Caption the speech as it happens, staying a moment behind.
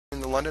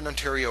London,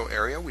 Ontario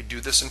area, we do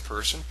this in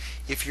person.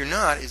 If you're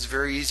not, it's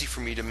very easy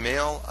for me to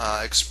mail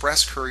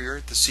express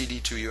courier the CD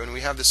to you, and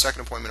we have the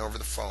second appointment over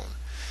the phone.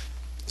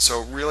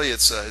 So really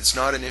it's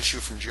not an issue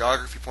from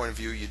geography point of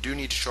view. You do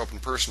need to show up in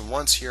person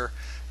once here.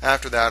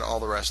 After that, all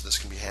the rest of this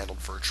can be handled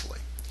virtually.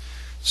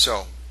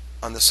 So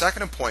on the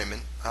second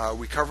appointment,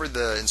 we covered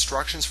the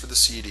instructions for the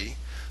CD,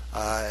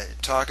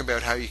 talk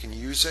about how you can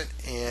use it,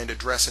 and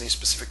address any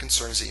specific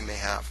concerns that you may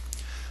have.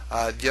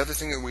 The other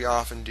thing that we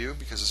often do,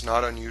 because it's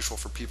not unusual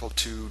for people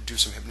to do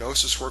some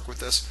hypnosis work with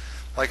this,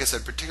 like I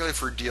said, particularly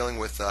if we're dealing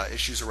with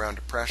issues around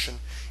depression,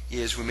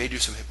 is we may do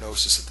some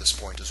hypnosis at this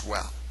point as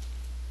well.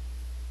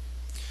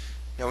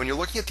 Now when you're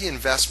looking at the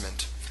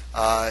investment,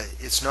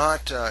 it's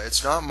not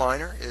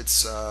minor.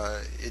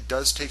 It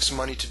does take some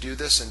money to do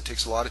this, and it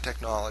takes a lot of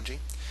technology.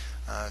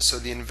 So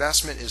the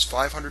investment is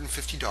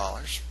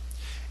 $550,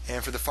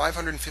 and for the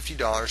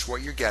 $550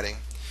 what you're getting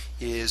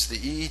is the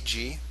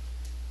EEG,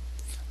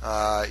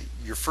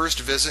 your first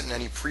visit and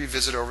any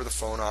pre-visit over the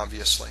phone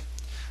obviously,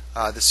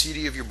 the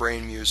CD of your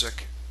brain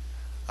music,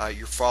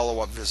 your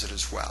follow-up visit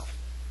as well.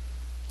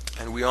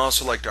 And we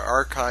also like to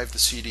archive the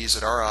CDs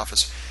at our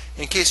office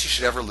in case you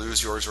should ever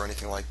lose yours or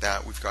anything like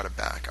that. We've got a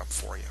backup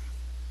for you.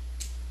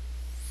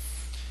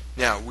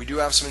 Now we do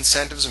have some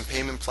incentives and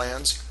payment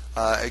plans.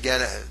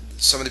 Again,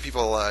 some of the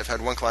people, I've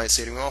had one client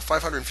say to me, well,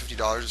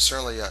 $550 is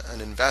certainly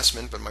an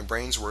investment, but my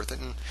brain's worth it.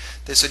 And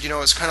they said, you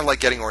know, it's kind of like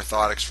getting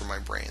orthotics for my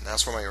brain.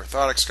 That's what my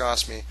orthotics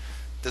cost me.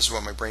 This is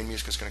what my brain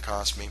music is going to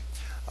cost me.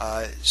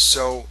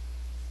 So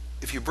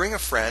if you bring a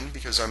friend,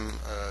 because I'm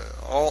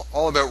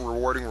all about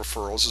rewarding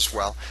referrals as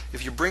well,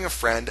 if you bring a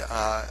friend,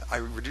 I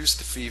reduce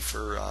the fee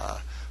for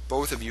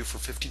both of you for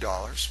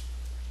 $50.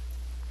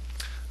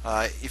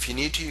 If you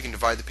need to, you can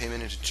divide the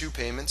payment into two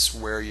payments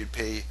where you'd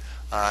pay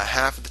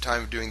half at the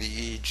time of doing the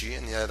EEG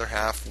and the other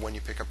half when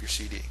you pick up your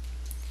CD.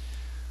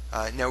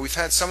 Now we've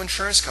had some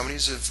insurance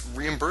companies have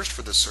reimbursed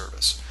for this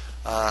service.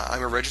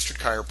 I'm a registered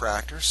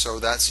chiropractor, so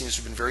that seems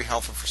to have been very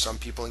helpful for some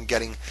people in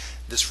getting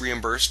this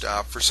reimbursed.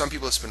 For some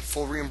people it's been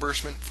full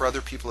reimbursement, for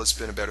other people it's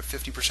been about a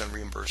 50%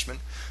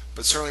 reimbursement,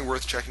 but certainly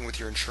worth checking with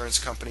your insurance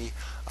company.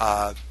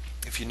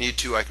 If you need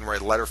to, I can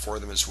write a letter for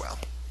them as well.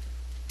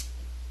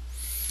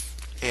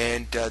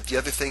 And the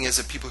other thing is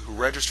that people who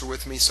register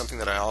with me, something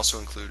that I also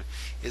include,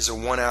 is a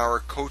 1-hour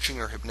coaching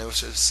or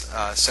hypnosis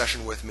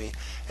session with me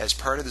as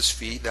part of this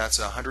fee. That's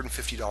a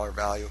 $150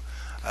 value.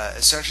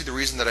 Essentially the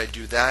reason that I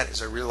do that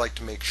is I really like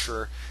to make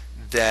sure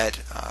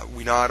that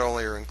we not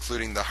only are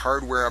including the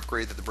hardware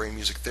upgrade that the brain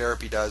music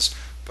therapy does,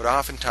 but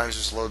oftentimes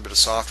there's a little bit of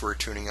software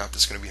tuning up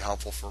that's going to be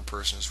helpful for a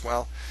person as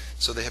well.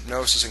 So the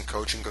hypnosis and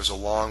coaching goes a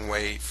long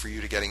way for you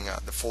to getting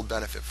the full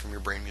benefit from your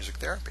brain music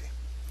therapy.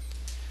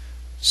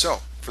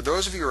 So for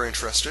those of you who are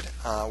interested,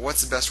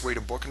 what's the best way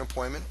to book an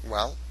appointment?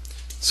 Well,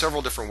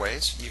 several different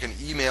ways. You can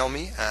email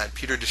me at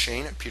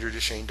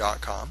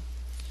peterdeshane@peterdeshane.com.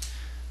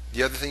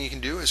 The other thing you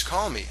can do is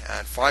call me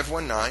at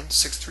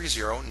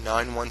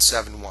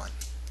 519-630-9171.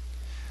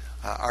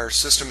 Our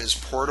system is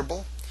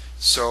portable,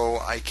 so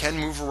I can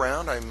move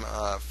around. I'm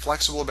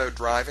flexible about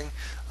driving.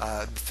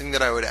 The thing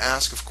that I would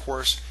ask, of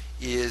course,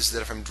 is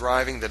that if I'm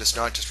driving, that it's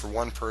not just for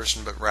one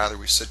person, but rather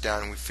we sit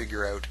down and we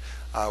figure out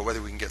whether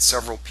we can get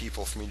several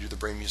people for me to do the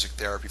brain music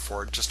therapy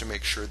for it, just to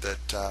make sure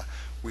that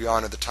we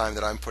honor the time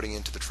that I'm putting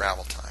into the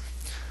travel time.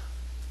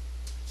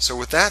 So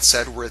with that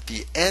said, we're at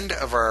the end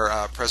of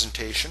our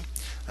presentation.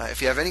 If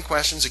you have any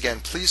questions,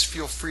 again, please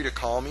feel free to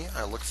call me.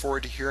 I look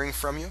forward to hearing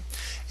from you.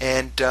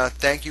 And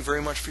thank you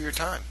very much for your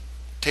time.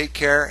 Take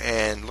care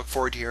and look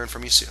forward to hearing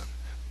from you soon.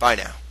 Bye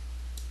now.